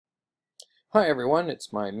Hi everyone,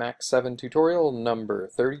 it's my Mac 7 tutorial number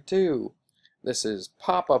 32. This is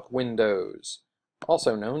pop-up windows,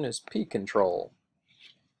 also known as P-control.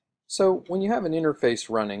 So when you have an interface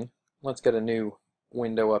running, let's get a new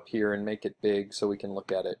window up here and make it big so we can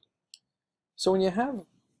look at it. So when you have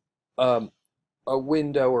a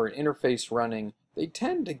window or an interface running, they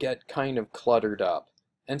tend to get kind of cluttered up.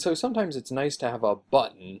 And so sometimes it's nice to have a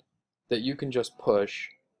button that you can just push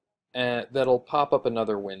and that'll pop up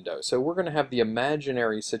another window. So we're going to have the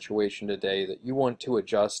imaginary situation today that you want to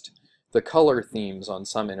adjust the color themes on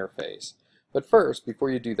some interface. But first, before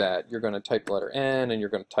you do that, you're going to type the letter N and you're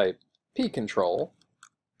going to type P-control.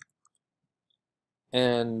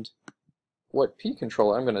 And what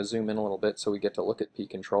P-control, I'm going to zoom in a little bit so we get to look at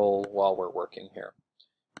P-control while we're working here.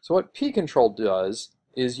 So what P-control does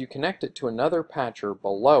is you connect it to another patcher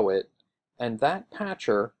below it, and that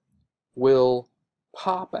patcher will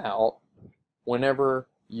pop out whenever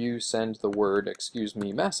you send the word excuse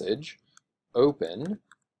me message open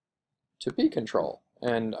to P-control.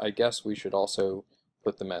 And I guess we should also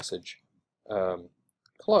put the message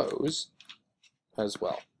close as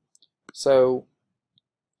well. So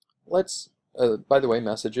let's, by the way,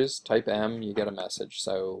 messages, type M, you get a message.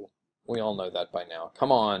 So we all know that by now.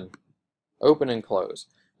 Come on, open and close.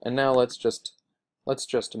 And now let's just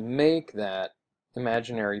make that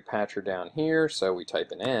imaginary patcher down here. So we type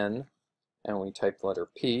an N and we type the letter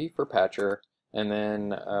P for patcher, and then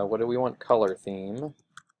what do we want? Color theme.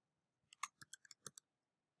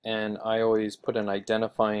 And I always put an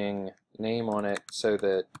identifying name on it so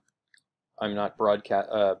that I'm not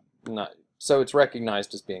so it's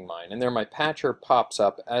recognized as being mine. And there my patcher pops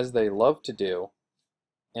up as they love to do.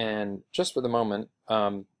 And just for the moment,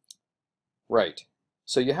 right.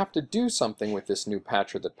 So you have to do something with this new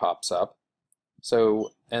patcher that pops up.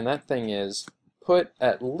 So, and that thing is put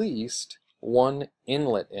at least one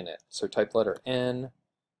inlet in it. So type letter N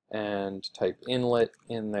and type inlet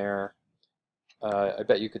in there. I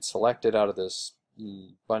bet you could select it out of this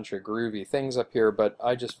bunch of groovy things up here, but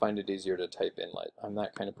I just find it easier to type inlet. I'm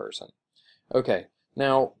that kind of person. Okay,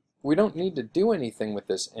 now we don't need to do anything with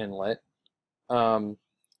this inlet,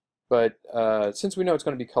 but since we know it's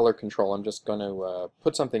going to be color control, I'm just going to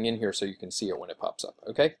put something in here so you can see it when it pops up.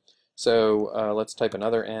 Okay, so let's type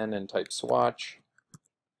another N and type swatch.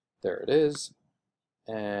 There it is.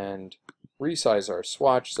 And resize our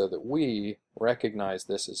swatch so that we recognize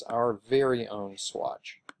this as our very own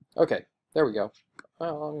swatch. Okay, there we go.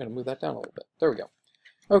 Well, I'm going to move that down a little bit. There we go.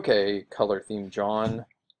 Okay, color theme John.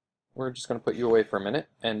 We're just going to put you away for a minute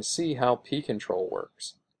and see how P-control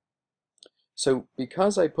works. So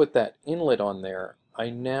because I put that inlet on there, I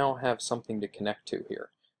now have something to connect to here.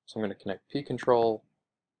 So I'm going to connect P-control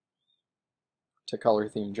to color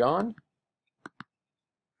theme John.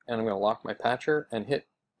 And I'm going to lock my patcher and hit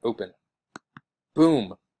open.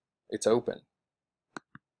 Boom, it's open.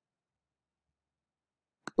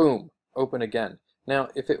 Boom, open again. Now,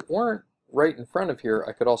 if it weren't right in front of here,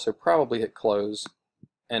 I could also probably hit close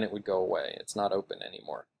and it would go away. It's not open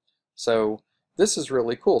anymore. So this is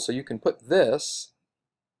really cool. So you can put this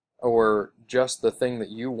or just the thing that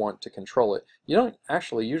you want to control it. You don't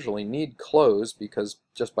actually usually need close because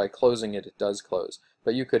just by closing it, it does close.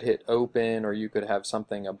 But you could hit open or you could have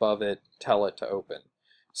something above it tell it to open.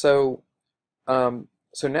 So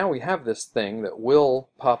so now we have this thing that will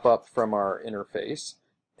pop up from our interface,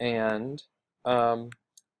 and I'm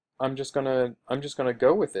just gonna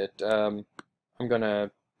go with it. I'm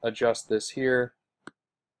gonna adjust this here.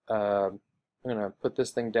 I'm gonna put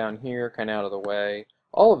this thing down here, kind of out of the way.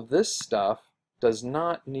 All of this stuff does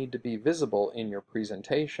not need to be visible in your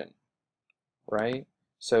presentation, right?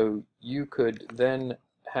 So you could then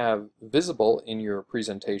have visible in your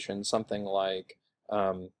presentation something like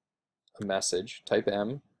a message, type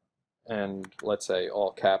M, and let's say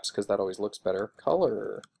all caps because that always looks better.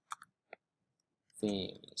 Color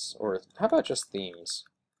themes, or how about just themes?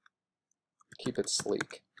 Keep it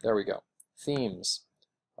sleek. There we go. Themes.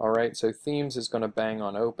 All right, so themes is going to bang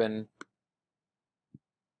on open,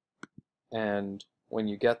 and when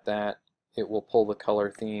you get that, it will pull the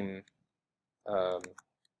color theme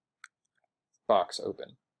box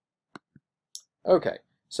open. Okay,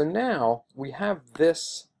 so now we have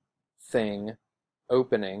this thing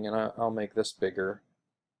opening, and I'll make this bigger,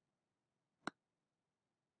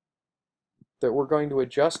 that we're going to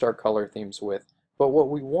adjust our color themes with. But what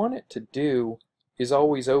we want it to do is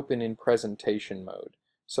always open in presentation mode.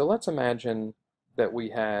 So let's imagine that we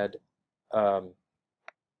had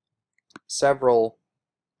several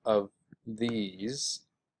of these.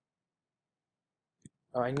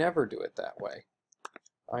 I never do it that way.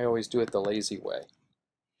 I always do it the lazy way.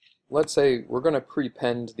 Let's say we're going to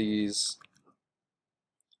prepend these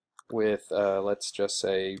with, let's just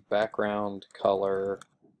say, background color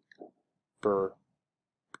for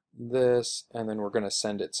this, and then we're going to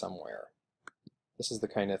send it somewhere. This is the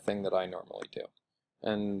kind of thing that I normally do.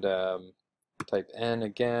 And type N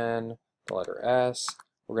again, the letter S.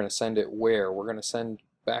 We're going to send it where? We're going to send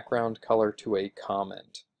background color to a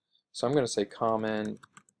comment. So I'm going to say comment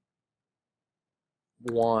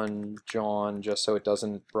 1 John, just so it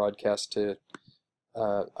doesn't broadcast to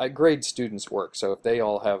I grade students' work, so if they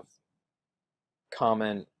all have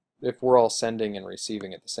comment, if we're all sending and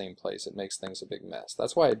receiving at the same place, it makes things a big mess.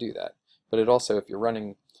 That's why I do that. But it also, if you're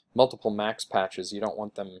running multiple max patches, you don't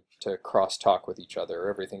want them to cross-talk with each other, or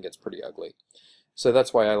everything gets pretty ugly. So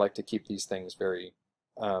that's why I like to keep these things very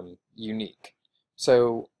unique.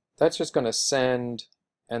 So that's just going to send,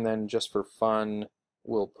 and then just for fun,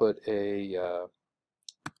 we'll put a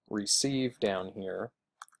receive down here,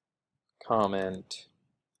 comment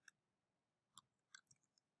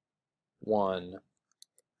 1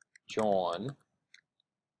 John,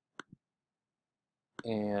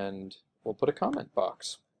 and we'll put a comment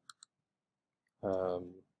box.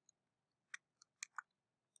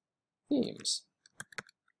 Themes.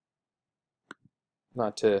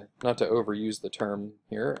 Not to overuse the term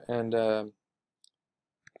here, and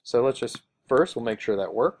so let's just first we'll make sure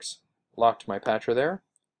that works. Locked my patcher there.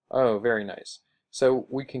 Oh, very nice. So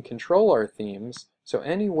we can control our themes. So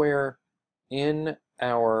anywhere in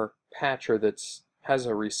our patcher that's has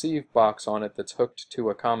a receive box on it that's hooked to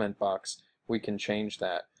a comment box, we can change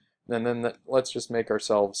that. And then let's just make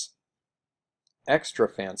ourselves extra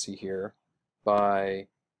fancy here by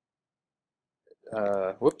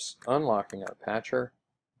unlocking our patcher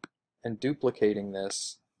and duplicating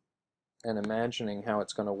this and imagining how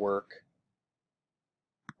it's going to work.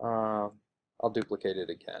 I'll duplicate it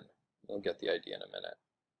again. You'll get the idea in a minute.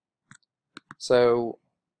 So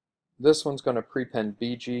this one's going to prepend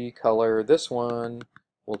BG color. This one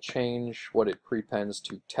will change what it prepends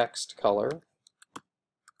to text color.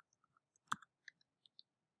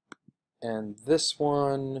 And this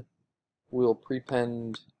one will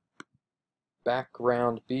prepend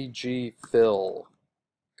background BG fill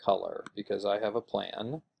color because I have a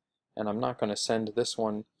plan, and I'm not going to send this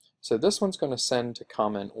one. So this one's going to send to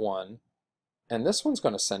comment 1, and this one's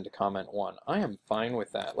going to send to comment 1. I am fine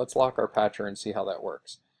with that. Let's lock our patcher and see how that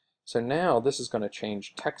works. So now this is going to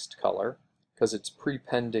change text color because it's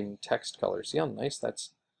prepending text color. See how nice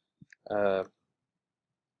that's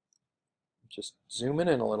just zooming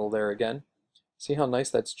in a little there again. See how nice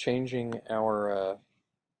that's changing our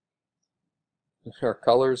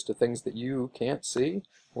colors to things that you can't see.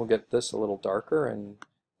 We'll get this a little darker, and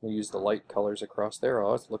we'll use the light colors across there.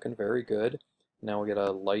 Oh, it's looking very good. Now we'll get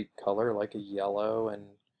a light color like a yellow and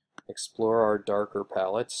explore our darker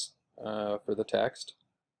palettes for the text.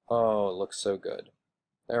 Oh, it looks so good.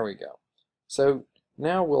 There we go. So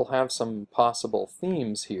now we'll have some possible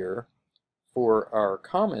themes here for our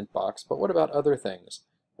comment box, but what about other things?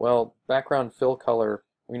 Well, background fill color,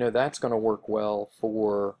 we know that's going to work well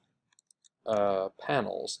for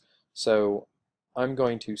panels. So I'm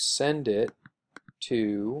going to send it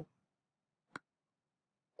to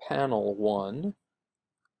panel 1,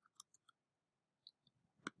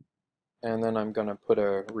 and then I'm going to put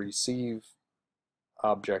a receive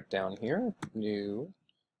object down here, new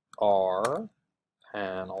R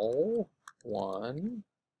panel 1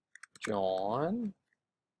 John,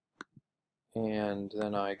 and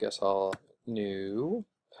then I guess I'll new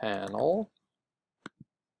panel,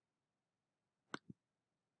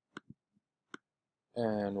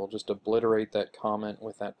 and we'll just obliterate that comment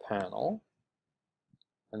with that panel,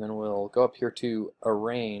 and then we'll go up here to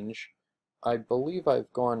arrange. I believe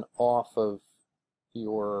I've gone off of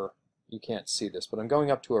your, you can't see this, but I'm going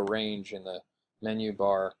up to arrange in the menu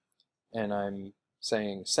bar, and I'm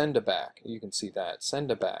saying send to back. You can see that, send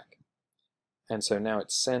to back. And so now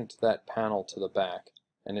it's sent that panel to the back,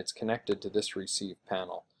 and it's connected to this receive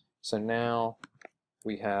panel. So now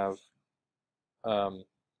we have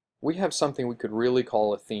something we could really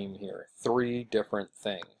call a theme here, 3 different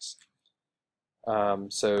things.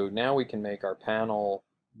 So now we can make our panel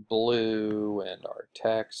blue and our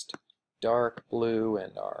text dark blue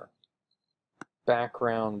and our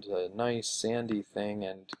background a nice sandy thing,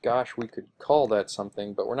 and gosh, we could call that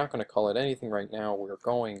something, but we're not going to call it anything right now. We're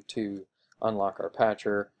going to unlock our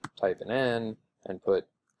patcher, type an N, and put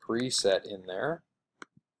preset in there.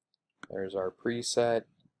 There's our preset,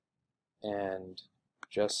 and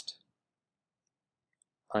just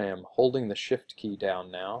I am holding the shift key down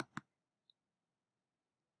now,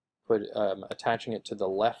 attaching it to the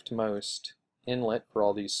leftmost inlet for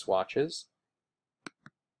all these swatches.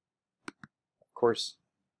 Of course,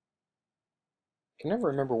 can never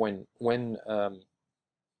remember when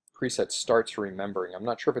preset starts remembering. I'm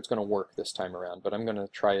not sure if it's going to work this time around, but I'm going to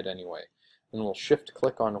try it anyway. And we'll shift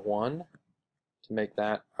click on 1 to make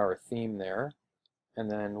that our theme there,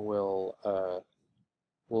 and then we'll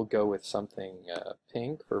go with something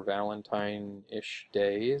pink for Valentine-ish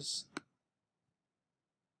days,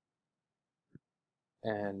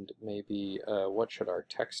 and maybe what should our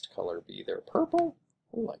text color be there? Purple?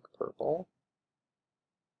 We like purple.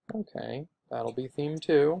 Okay, that'll be theme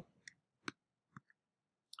 2.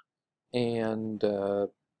 And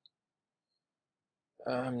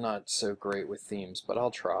I'm not so great with themes, but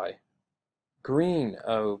I'll try. Green,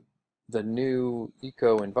 oh, the new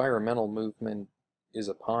eco-environmental movement is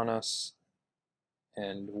upon us,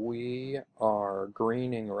 and we are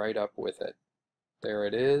greening right up with it. There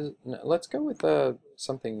it is. Let's go with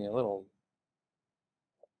something a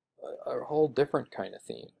whole different kind of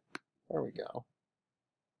theme. There we go.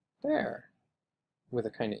 There, with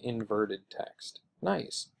a kind of inverted text.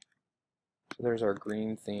 Nice. So there's our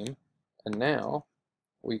green theme, and now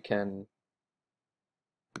we can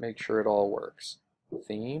make sure it all works.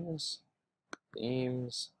 Themes,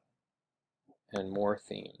 themes, and more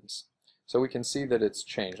themes. So we can see that it's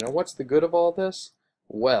changed. Now what's the good of all this?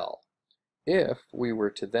 Well, if we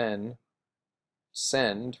were to then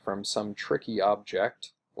send from some tricky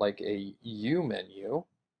object like a U menu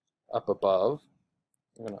up above,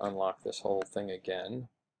 I'm going to unlock this whole thing again,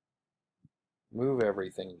 move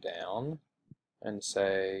everything down, and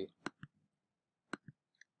say,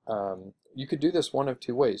 you could do this one of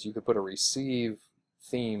two ways. You could put a receive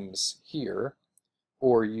themes here,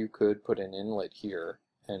 or you could put an inlet here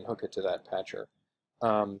and hook it to that patcher.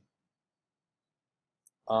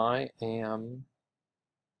 I am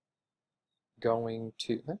going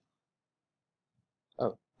to,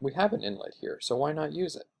 oh, we have an inlet here, so why not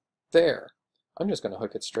use it? There. I'm just going to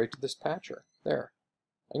hook it straight to this patcher. There.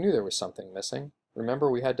 I knew there was something missing. Remember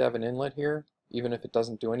we had to have an inlet here, even if it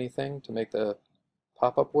doesn't do anything to make the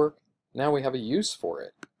pop-up work? Now we have a use for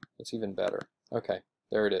it. It's even better. Okay,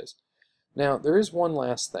 there it is. Now, there is one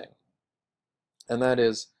last thing, and that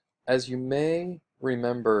is, as you may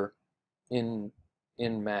remember in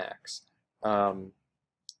Max,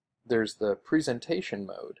 there's the presentation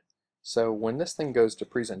mode. So when this thing goes to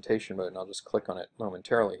presentation mode, and I'll just click on it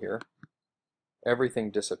momentarily here, everything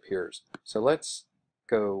disappears. So let's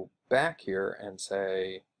go back here and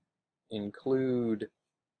say include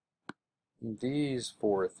these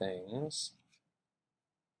 4 things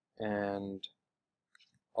and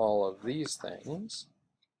all of these things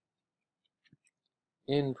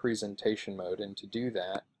in presentation mode. And to do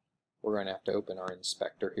that, we're going to have to open our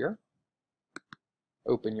inspector here.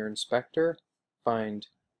 Open your inspector, find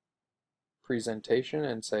presentation,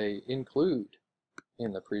 and say include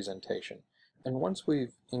in the presentation. And once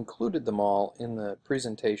we've included them all in the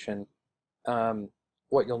presentation,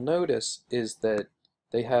 what you'll notice is that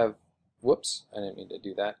they have, whoops, I didn't mean to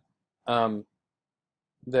do that,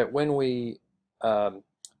 that when we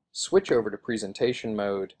switch over to presentation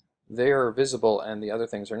mode, they are visible and the other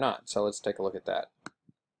things are not. So let's take a look at that.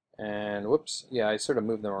 And whoops, yeah, I sort of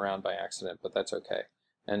moved them around by accident, but that's okay.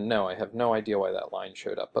 And no, I have no idea why that line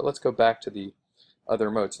showed up. But let's go back to the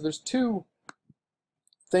other mode. So there's 2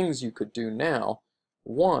 things you could do now.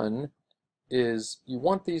 One is you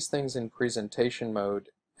want these things in presentation mode,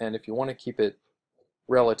 and if you want to keep it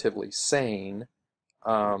relatively sane,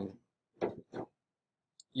 I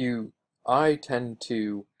tend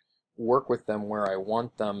to work with them where I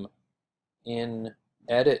want them in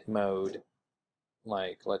edit mode.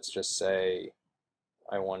 Like, let's just say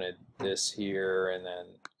I wanted this here and then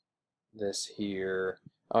this here.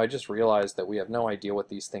 Oh, I just realized that we have no idea what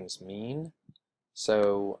these things mean.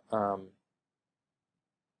 So,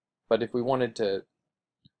 but if we wanted to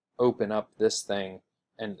open up this thing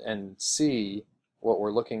and see what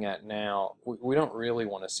we're looking at now, we don't really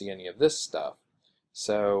want to see any of this stuff.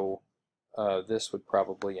 So this would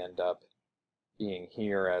probably end up being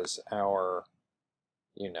here as our,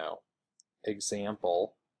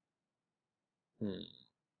 example.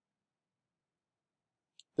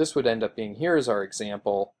 This would end up being here as our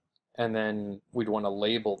example, and then we'd want to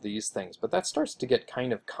label these things. But that starts to get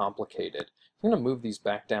kind of complicated. I'm going to move these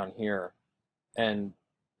back down here, and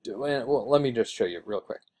well, let me just show you real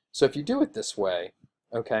quick. So if you do it this way,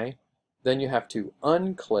 okay, then you have to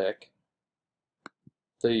unclick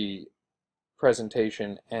the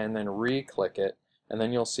presentation and then re-click it, and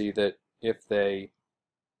then you'll see that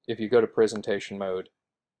if you go to presentation mode,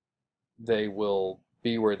 they will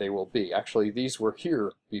be where they will be. Actually, these were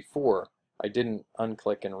here before. I didn't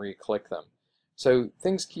unclick and re-click them. So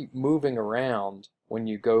things keep moving around when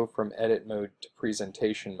you go from edit mode to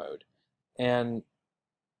presentation mode. And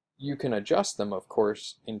you can adjust them, of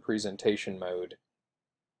course, in presentation mode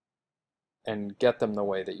and get them the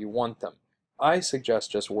way that you want them. I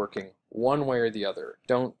suggest just working one way or the other.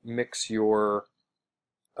 Don't mix your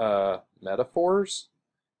metaphors.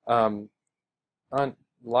 Unlock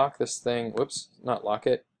this thing, whoops, not lock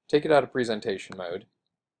it, take it out of presentation mode,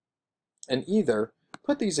 and either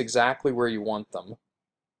put these exactly where you want them.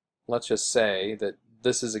 Let's just say that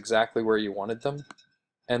this is exactly where you wanted them,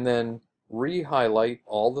 and then re-highlight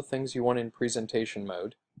all the things you want in presentation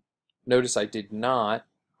mode. Notice I did not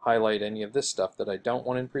highlight any of this stuff that I don't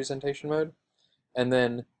want in presentation mode, and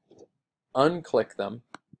then unclick them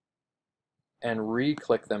and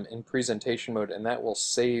re-click them in presentation mode, and that will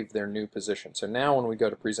save their new position. So now when we go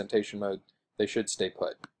to presentation mode, they should stay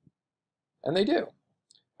put. And they do.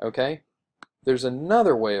 Okay? There's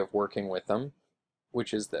another way of working with them,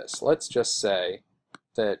 which is this. Let's just say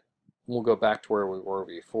that we'll go back to where we were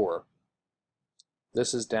before.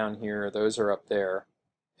 This is down here, those are up there,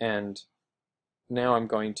 and now I'm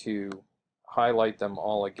going to highlight them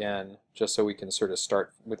all again just so we can sort of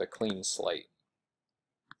start with a clean slate.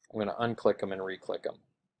 I'm going to unclick them and re-click them.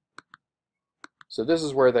 So this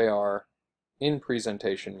is where they are in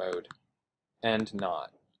presentation mode and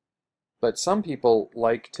not. But some people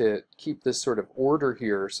like to keep this sort of order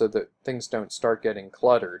here so that things don't start getting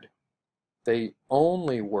cluttered. They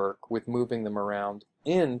only work with moving them around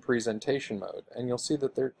in presentation mode, and you'll see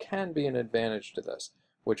that there can be an advantage to this,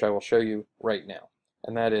 which I will show you right now.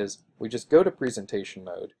 And that is, we just go to presentation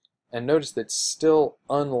mode, and notice that it's still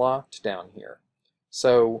unlocked down here.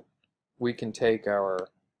 So we can take our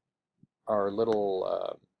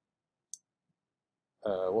little,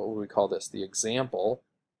 what would we call this, the example,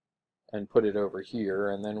 and put it over here,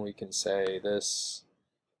 and then we can say this,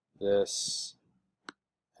 this,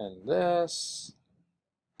 and this,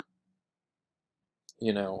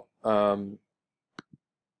 you know,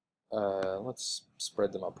 let's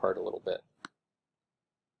spread them apart a little bit.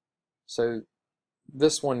 So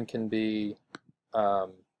this one can be,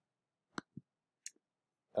 well,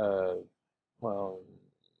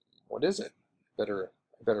 what is it? I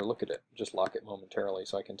better look at it. Just lock it momentarily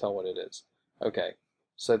so I can tell what it is. Okay,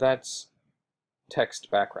 so that's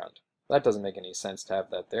text background. That doesn't make any sense to have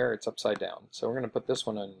that there. It's upside down. So we're going to put this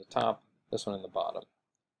one on the top, this one in the bottom,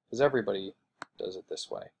 because everybody does it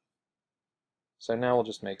this way. So now we'll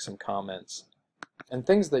just make some comments. And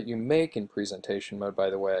things that you make in presentation mode, by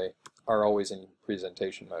the way, are always in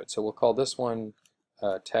presentation mode. So we'll call this one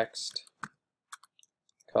text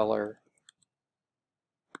color.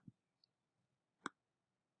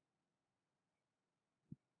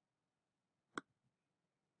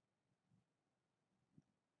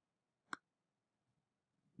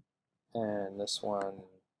 And this one,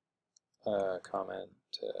 comment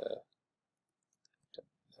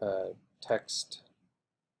text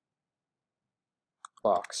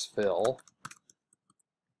box fill.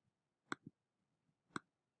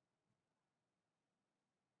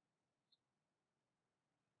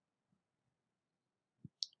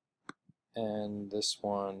 And this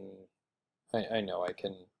one, I know I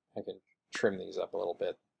can trim these up a little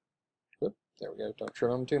bit. Whoop, there we go. Don't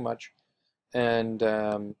trim them too much. And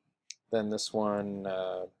then this one,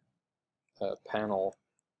 panel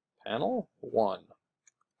one.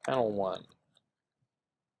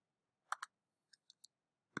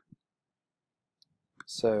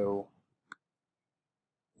 So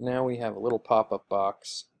now we have a little pop-up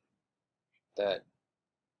box that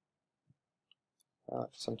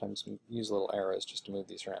sometimes use little arrows just to move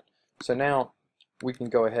these around. So now we can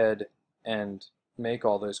go ahead and make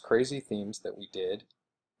all those crazy themes that we did.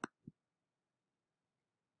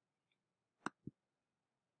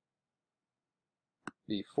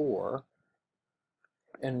 Before,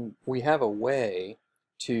 and we have a way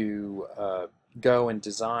to go and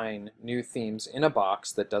design new themes in a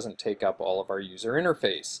box that doesn't take up all of our user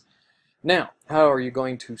interface. Now, how are you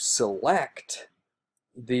going to select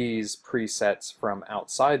these presets from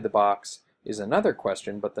outside the box is another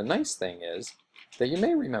question, but the nice thing is that you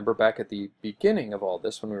may remember back at the beginning of all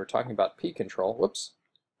this when we were talking about P control, whoops,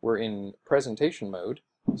 we're in presentation mode,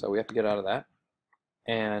 so we have to get out of that,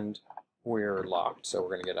 and we're locked, so we're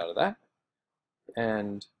going to get out of that.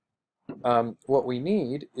 And what we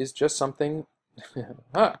need is just something,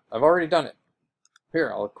 I've already done it.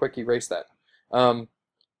 Here, I'll quick erase that.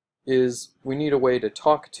 Is we need a way to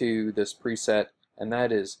talk to this preset, and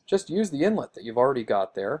that is just use the inlet that you've already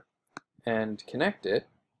got there and connect it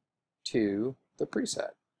to the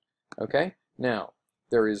preset. Okay? Now,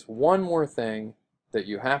 there is one more thing that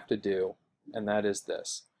you have to do, and that is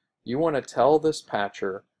this. You want to tell this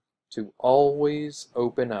patcher to always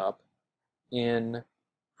open up in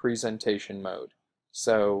presentation mode.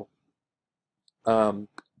 So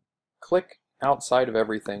click outside of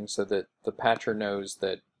everything so that the patcher knows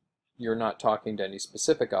that you're not talking to any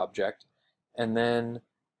specific object, and then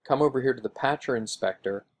come over here to the patcher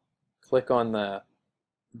inspector, click on the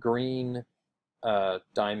green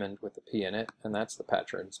diamond with the P in it, and that's the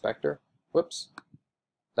patcher inspector. Whoops.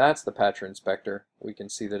 That's the patcher inspector. We can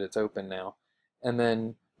see that it's open now. And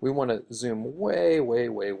then we want to zoom way, way,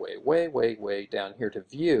 way, way, way, way, way down here to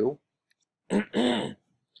view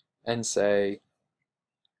and say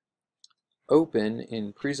open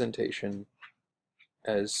in presentation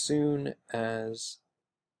as soon as,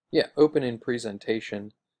 yeah, open in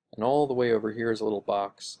presentation. And all the way over here is a little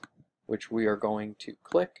box which we are going to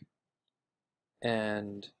click,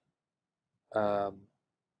 and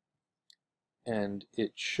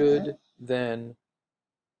it should then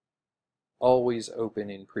always open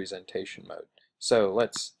in presentation mode. So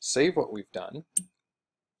let's save what we've done,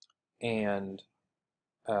 and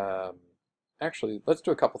actually let's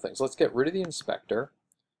do a couple things. Let's get rid of the inspector.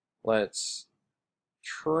 Let's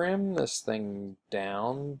trim this thing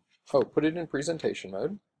down. Oh, put it in presentation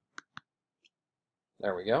mode.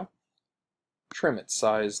 There we go. Trim its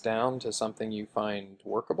size down to something you find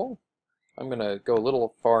workable. I'm going to go a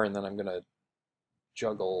little far, and then I'm going to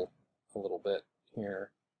juggle a little bit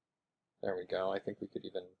here. There we go. I think we could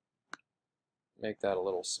even make that a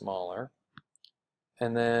little smaller.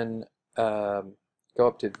 And then go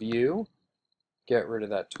up to View, get rid of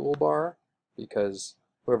that toolbar, because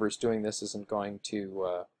whoever's doing this isn't going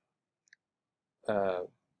to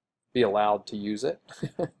be allowed to use it.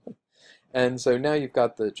 And so now you've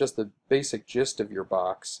got just the basic gist of your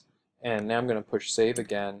box, and now I'm going to push Save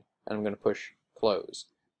again, and I'm going to push Close.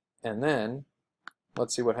 And then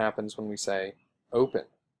let's see what happens when we say Open.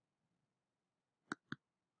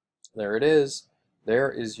 There it is. There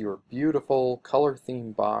is your beautiful color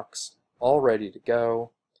theme box all ready to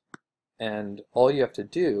go. And all you have to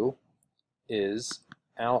do is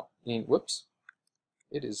whoops,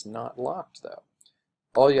 it is not locked though.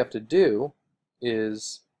 All you have to do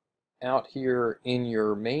is out here in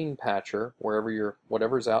your main patcher,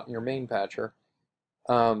 whatever's out in your main patcher,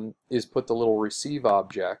 is put the little receive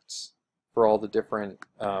objects for all the different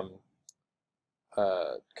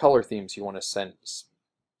color themes you want to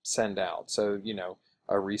send out. So, you know,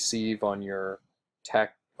 a receive on your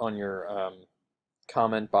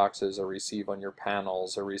comment boxes, a receive on your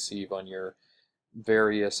panels, a receive on your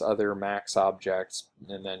various other max objects,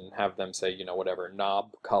 and then have them say, you know, whatever,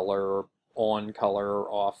 knob color, on color,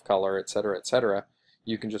 off color, etc., etc.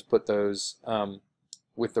 You can just put those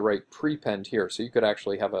with the right prepend here. So you could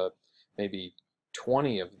actually have maybe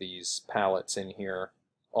 20 of these palettes in here,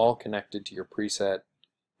 all connected to your preset,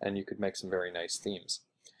 and you could make some very nice themes.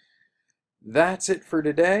 That's it for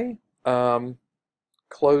today.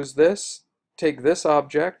 Close this, take this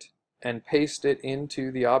object, and paste it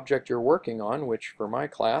into the object you're working on, which for my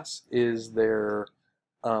class is their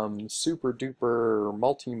super duper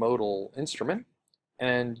multimodal instrument,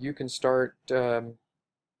 and you can start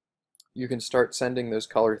sending those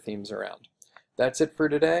color themes around. That's it for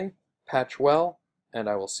today. Patch well, and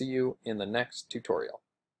I will see you in the next tutorial.